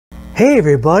Hey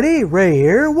everybody, Ray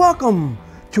here. Welcome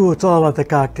to It's All About the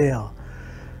Cocktail.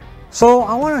 So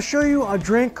I want to show you a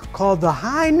drink called the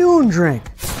High Noon drink.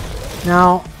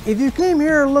 Now, if you came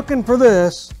here looking for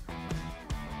this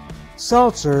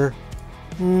seltzer,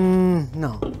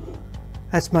 no,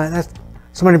 that's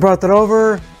somebody brought that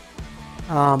over.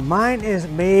 Mine is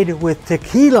made with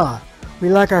tequila. We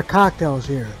like our cocktails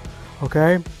here,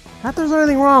 okay? Not that there's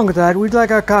anything wrong with that. We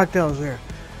like our cocktails here.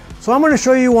 So I'm going to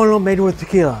show you one made with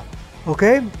tequila.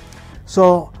 Okay,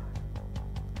 so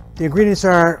the ingredients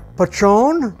are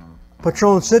Patron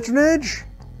Citronage,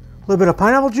 a little bit of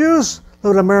pineapple juice, a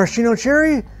little bit of maraschino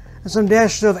cherry, and some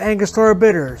dashes of Angostura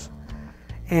bitters.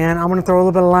 And I'm going to throw a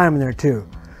little bit of lime in there too.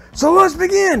 So let's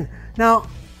begin. Now,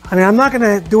 I'm not going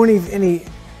to do any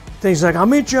things like, I'll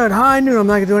meet you at high noon. I'm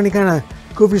not going to do any kind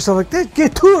of goofy stuff like that.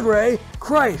 Get to it, Ray.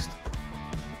 Christ.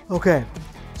 Okay,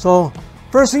 so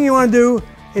first thing you want to do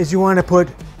is you want to put,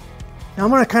 now I'm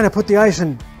going to kind of put the ice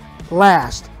in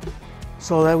last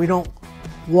so that we don't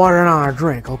water it on our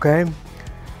drink, okay?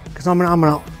 Because I'm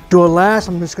gonna do it last.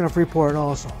 I'm just going to free pour it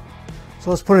also. So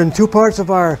let's put in 2 parts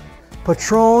of our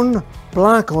Patron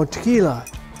Blanco tequila.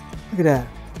 Look at that.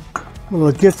 A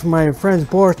little gift from my friends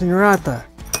Boris and Urata.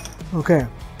 Okay.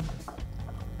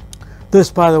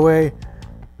 This, by the way,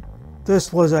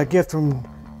 this was a gift from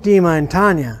Dima and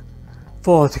Tanya,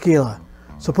 full of tequila.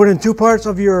 So put in 2 parts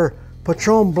of your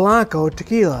Patron Blanco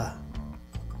tequila.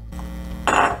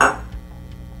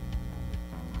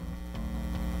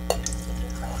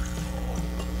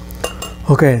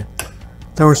 Okay,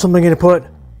 then we're simply going to put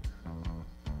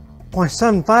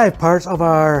 0.75 parts of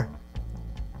our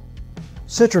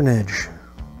citronage.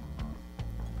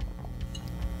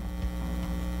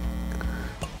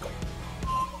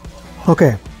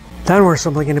 Okay, then we're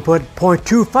simply going to put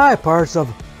 0.25 parts of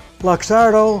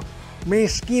Luxardo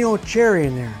Maraschino cherry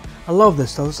in there. I love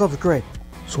this stuff. This stuff is great.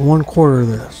 So 1/4 of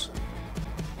this.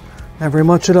 Not very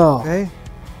much at all. Okay.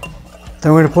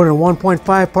 Then we're going to put in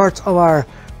 1.5 parts of our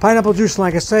pineapple juice.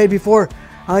 Like I said before,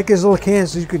 I like these little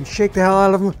cans so you can shake the hell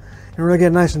out of them and really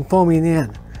get nice and foamy in the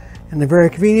end. And they're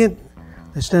very convenient.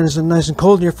 They stand nice and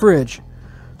cold in your fridge.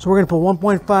 So we're going to put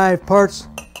 1.5 parts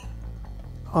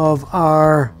of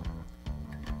our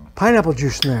pineapple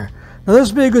juice in there. Now this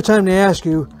would be a good time to ask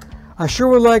you. I sure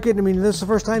would like it. This is the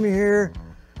first time you're here.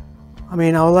 I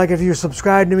would like if you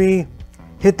subscribe to me,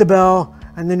 hit the bell,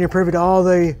 and then you're privy to all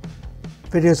the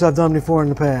videos I've done before in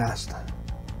the past.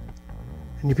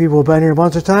 And you people have been here a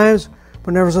bunch of times,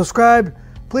 but never subscribed.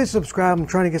 Please subscribe. I'm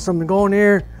trying to get something going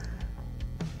here.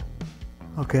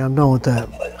 Okay, I'm done with that.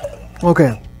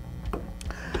 Okay.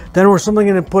 Then we're simply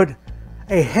going to put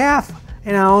a 1/2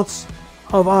 ounce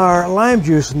of our lime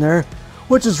juice in there,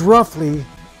 which is roughly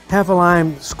 1/2 a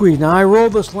lime squeeze. Now I roll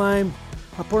this lime,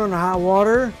 I put it on the hot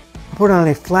water, I put it on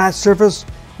a flat surface,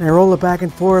 and I roll it back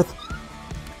and forth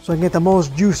so I can get the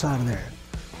most juice out of there.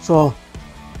 So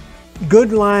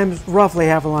good limes, roughly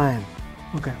 1/2 a lime.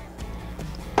 Okay.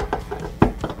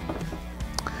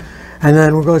 And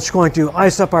then we're just going to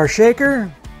ice up our shaker,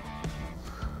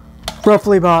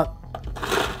 roughly about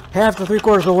 1/2 to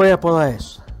 3/4 of the way up with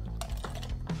ice.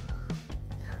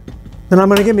 Then I'm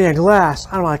going to get me a glass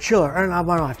out of my chiller, or out of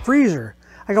my freezer.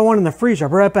 I got one in the freezer. I'll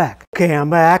be right back. Okay, I'm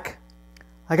back.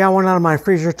 I got one out of my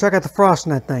freezer. Check out the frost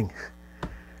in that thing.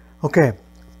 Okay.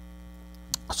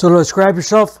 So let's grab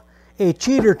yourself a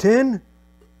cheater tin.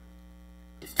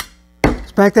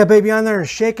 Smack that baby on there and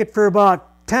shake it for about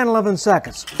 10-11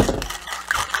 seconds.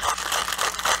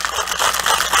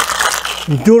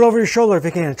 And do it over your shoulder if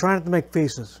you can. Try not to make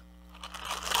faces.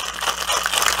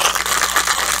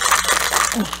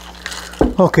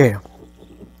 Okay,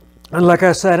 and like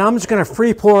I said, I'm just going to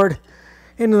free pour it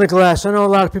into the glass. I know a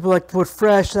lot of people like to put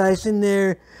fresh ice in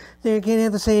there. They can't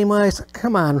have the same ice.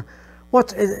 Come on,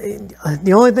 what's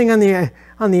the only thing on the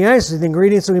ice is the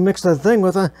ingredients that we mix the thing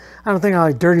with. I don't think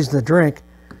it dirties the drink.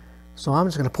 So I'm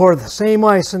just going to pour the same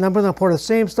ice, and I'm going to pour the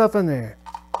same stuff in there.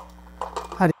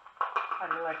 How do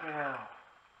you like me now?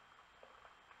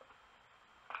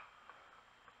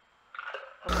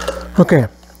 Okay.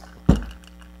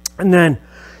 And then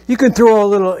you can throw a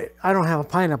little, I don't have a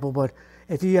pineapple, but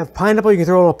if you have pineapple, you can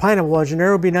throw a little pineapple wedge in there.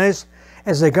 It would be nice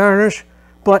as a garnish,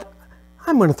 but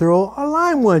I'm going to throw a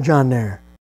lime wedge on there.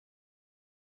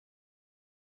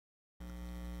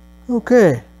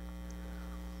 Okay.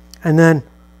 And then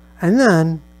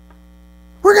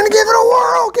we're going to give it a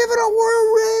whirl. Give it a whirl,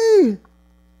 Ray.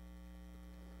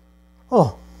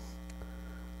 Oh.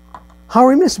 How are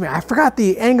we missing me? I forgot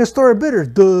the Angostura bitters.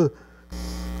 Duh.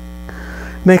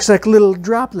 Makes like little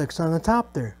droplets on the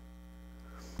top there.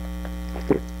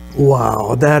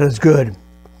 Wow, that is good.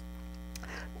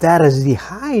 That is the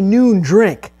high noon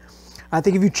drink. I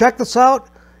think if you check this out,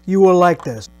 you will like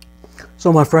this.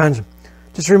 So my friends,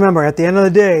 just remember, at the end of the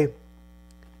day,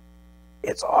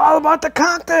 it's all about the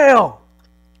cocktail.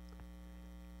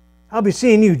 I'll be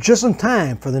seeing you just in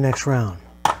time for the next round.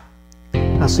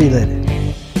 I'll see you later.